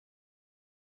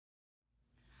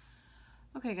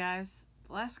Okay guys,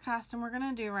 the last costume we're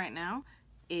gonna do right now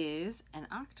is an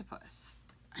octopus.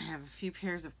 I have a few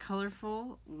pairs of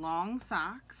colorful long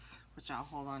socks, which I'll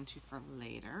hold on to for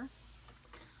later.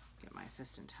 Get my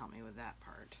assistant to help me with that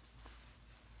part.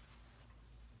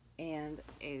 And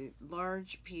a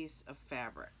large piece of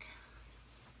fabric.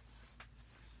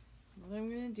 What I'm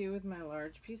gonna do with my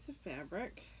large piece of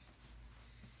fabric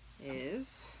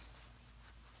is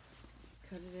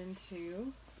cut it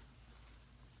into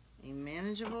a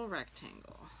manageable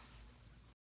rectangle.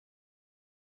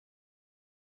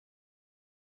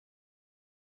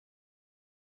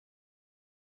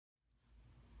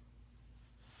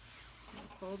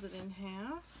 Fold it in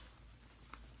half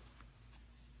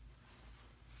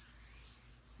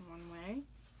one way,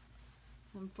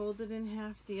 and fold it in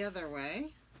half the other way.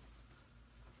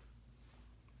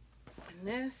 And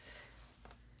this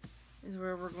is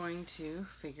where we're going to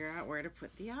figure out where to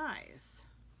put the eyes.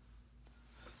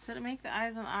 So to make the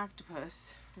eyes on the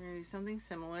octopus, we're going to do something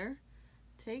similar.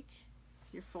 Take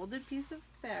your folded piece of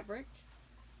fabric,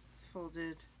 it's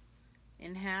folded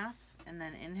in half and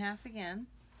then in half again.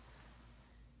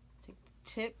 Take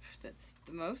the tip that's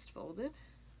the most folded,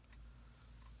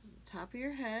 the top of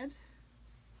your head,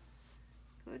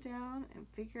 go down and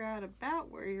figure out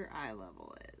about where your eye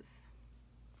level is.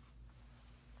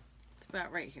 It's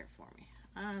about right here for me.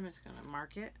 I'm just going to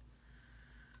mark it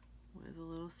with a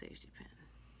little safety pin.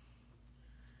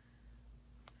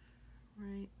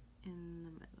 Right in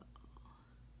the middle.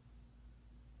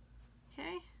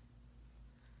 Okay.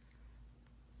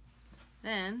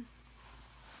 Then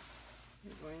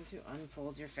you're going to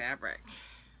unfold your fabric.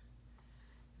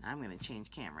 I'm going to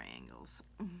change camera angles.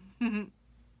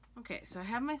 Okay, so I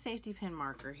have my safety pin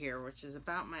marker here, which is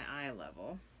about my eye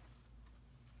level.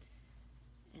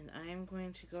 And I am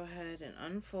going to go ahead and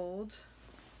unfold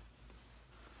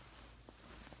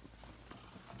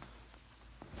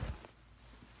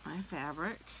my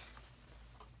fabric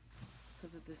so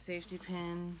that the safety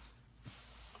pin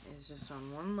is just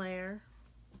on one layer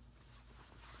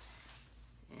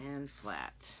and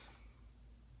flat.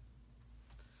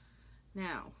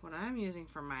 Now, what I'm using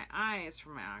for my eyes for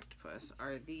my octopus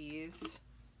are these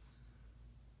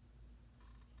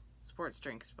sports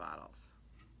drinks bottles,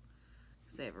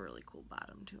 because they have a really cool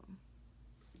bottom to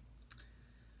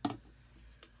them.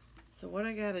 So what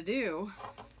I gotta do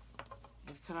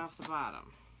is cut off the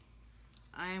bottom.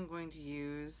 I am going to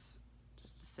use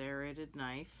just a serrated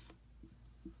knife.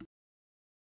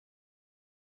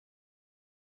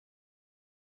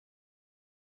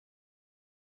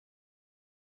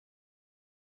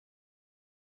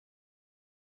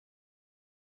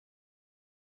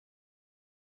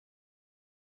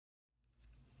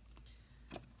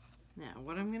 Now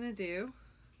what I'm going to do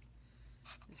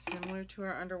is similar to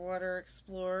our underwater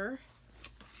explorer.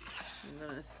 I'm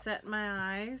going to set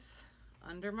my eyes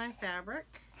under my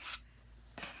fabric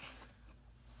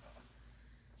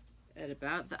at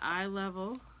about the eye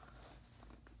level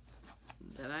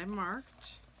that I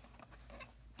marked.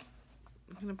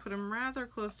 I'm going to put them rather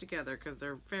close together because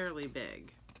they're fairly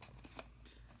big.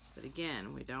 But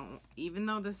again, we don't, even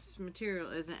though this material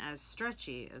isn't as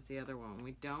stretchy as the other one,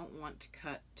 we don't want to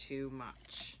cut too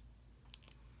much.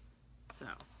 So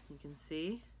you can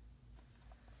see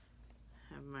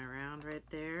I have my round right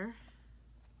there.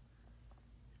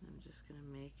 I'm just going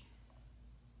to make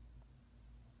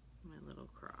my little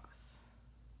cross.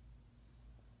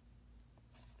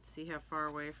 See how far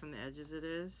away from the edges it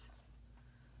is?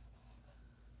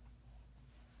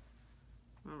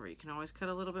 Remember, you can always cut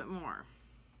a little bit more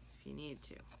if you need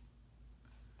to.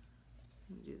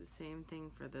 Do the same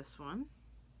thing for this one.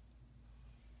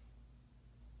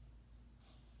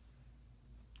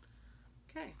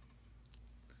 Okay.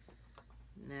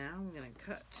 Now I'm going to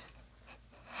cut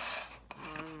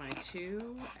on my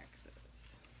two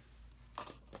X's.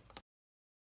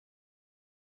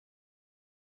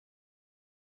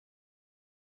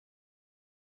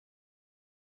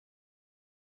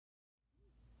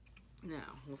 Now,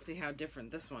 we'll see how different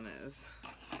this one is.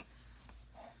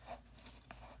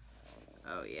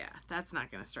 Oh yeah, that's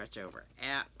not going to stretch over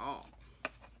at all.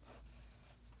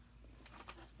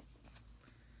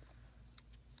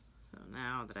 So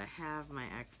now that I have my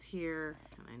X here,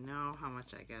 and I know how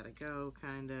much I gotta go,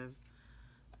 kind of,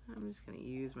 I'm just going to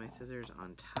use my scissors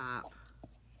on top.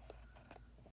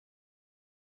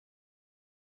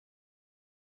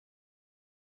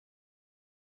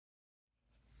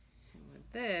 And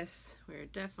with this, we're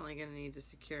definitely going to need to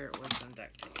secure it with some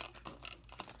duct tape.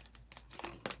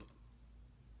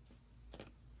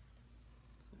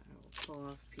 So I will pull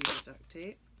off a piece of duct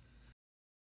tape.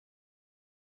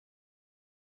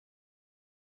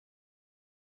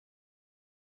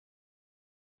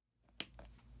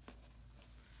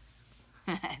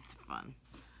 It's fun.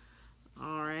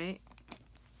 All right.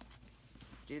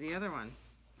 Let's do the other one.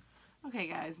 Okay,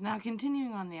 guys. Now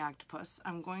continuing on the octopus,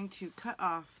 I'm going to cut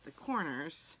off the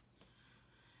corners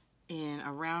in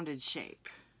a rounded shape.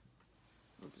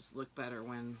 It'll just look better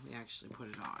when we actually put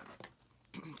it on.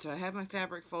 So I have my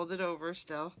fabric folded over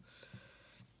still.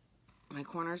 My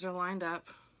corners are lined up.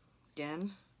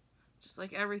 Again, just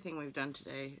like everything we've done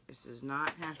today, this does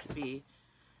not have to be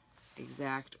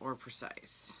exact or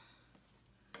precise.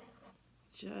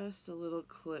 Just a little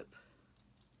clip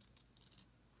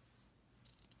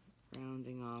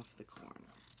rounding off the corner.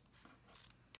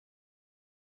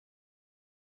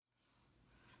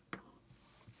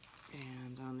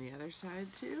 And on the other side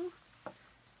too.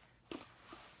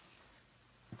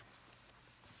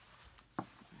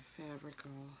 My fabric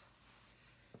all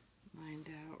lined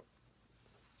out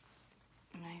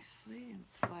nicely and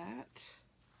flat.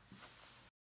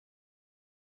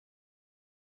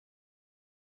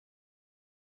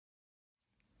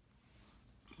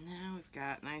 Now we've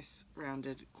got nice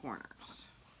rounded corners.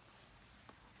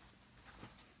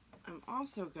 I'm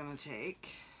also going to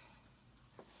take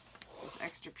this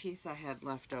extra piece I had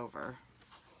left over.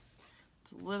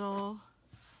 It's a little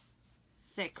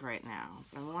thick right now,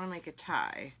 but I want to make a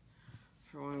tie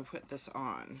for when we put this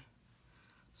on.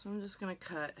 So I'm just going to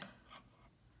cut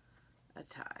a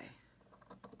tie.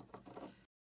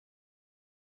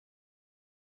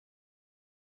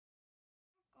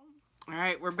 All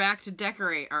right, we're back to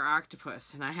decorate our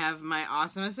octopus, and I have my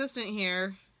awesome assistant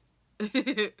here.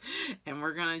 And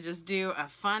we're gonna just do a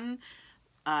fun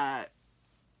pattern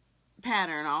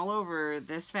all over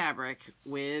this fabric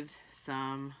with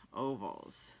some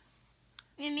ovals.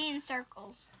 We mean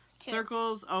circles, too.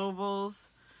 Circles,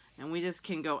 ovals, and we just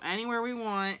can go anywhere we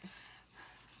want.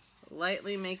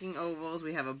 Lightly making ovals.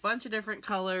 We have a bunch of different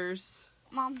colors.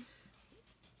 Mom,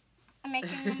 I'm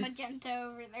making the magenta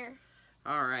over there.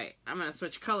 All right, I'm gonna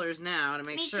switch colors now to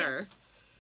make sure. Too.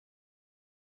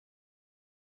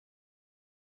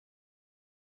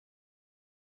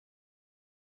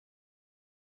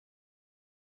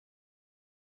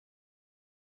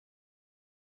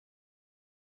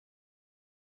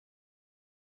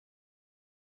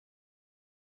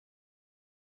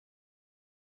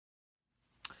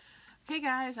 Okay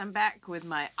guys, I'm back with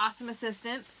my awesome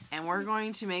assistant, and we're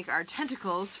going to make our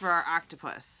tentacles for our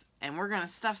octopus. And we're going to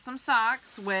stuff some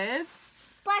socks with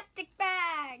plastic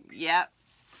bags. Yep.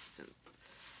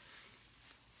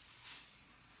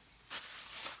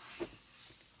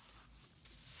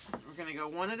 We're going to go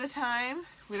one at a time.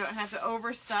 We don't have to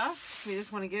overstuff. We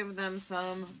just want to give them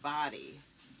some body.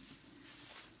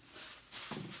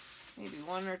 Maybe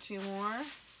one or two more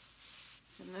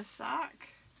in this sock.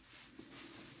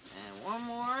 And one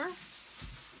more.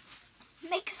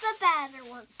 Makes the batter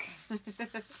work.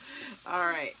 All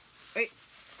right. Wait.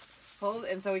 Hold,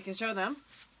 and so we can show them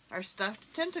our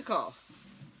stuffed tentacle.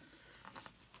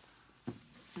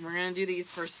 And we're going to do these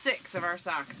for 6 of our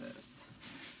sockses.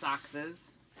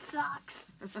 Sockses. Socks.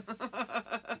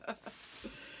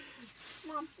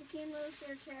 Mom, you can move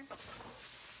your chair.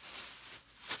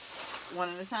 One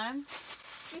at a time?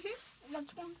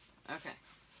 That's one. Okay.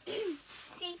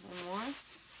 See? One more?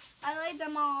 I laid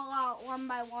them all out one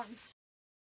by one.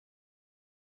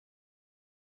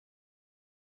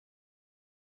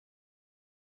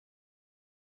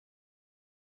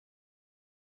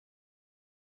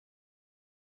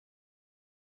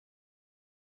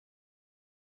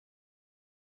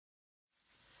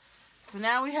 So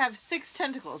now we have 6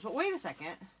 tentacles, but wait a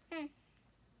second.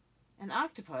 An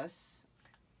octopus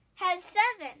has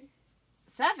 7.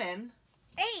 7?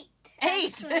 8.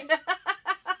 8. So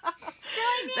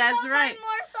That's right.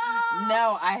 More socks.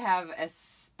 No, I have a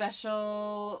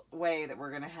special way that we're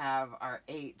going to have our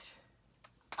 8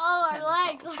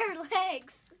 tentacles. Our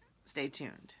legs. Stay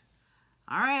tuned.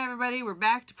 All right, everybody, we're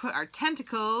back to put our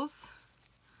tentacles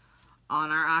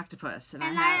on our octopus. And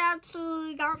I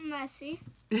absolutely got messy.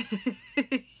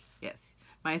 Yes,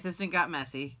 my assistant got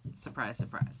messy. Surprise,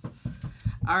 surprise.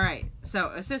 All right, so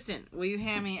assistant, will you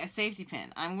hand me a safety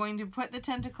pin? I'm going to put the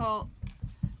tentacle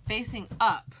facing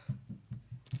up.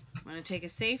 I'm going to take a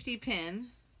safety pin.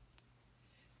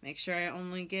 Make sure I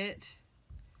only get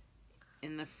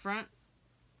in the front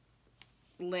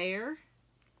layer.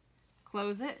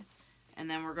 Close it.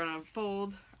 And then we're going to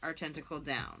fold our tentacle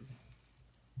down.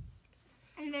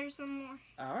 And there's some more.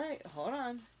 All right, hold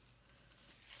on.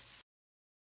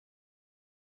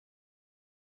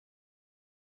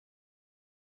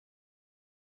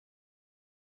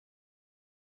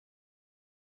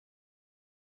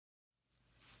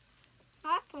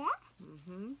 That's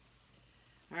one.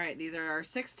 All right, these are our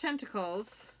 6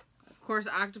 tentacles. Of course,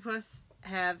 octopus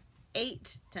have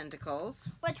 8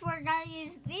 tentacles. Which we're going to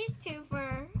use these two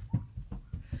for.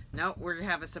 Nope, we're going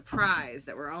to have a surprise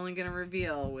that we're only going to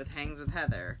reveal with Hangs with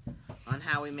Heather on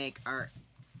how we make our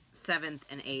 7th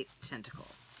and 8th tentacle.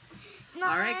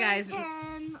 All right, guys.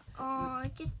 10. Oh,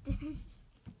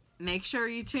 Make sure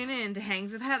you tune in to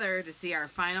Hangs with Heather to see our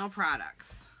final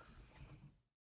products.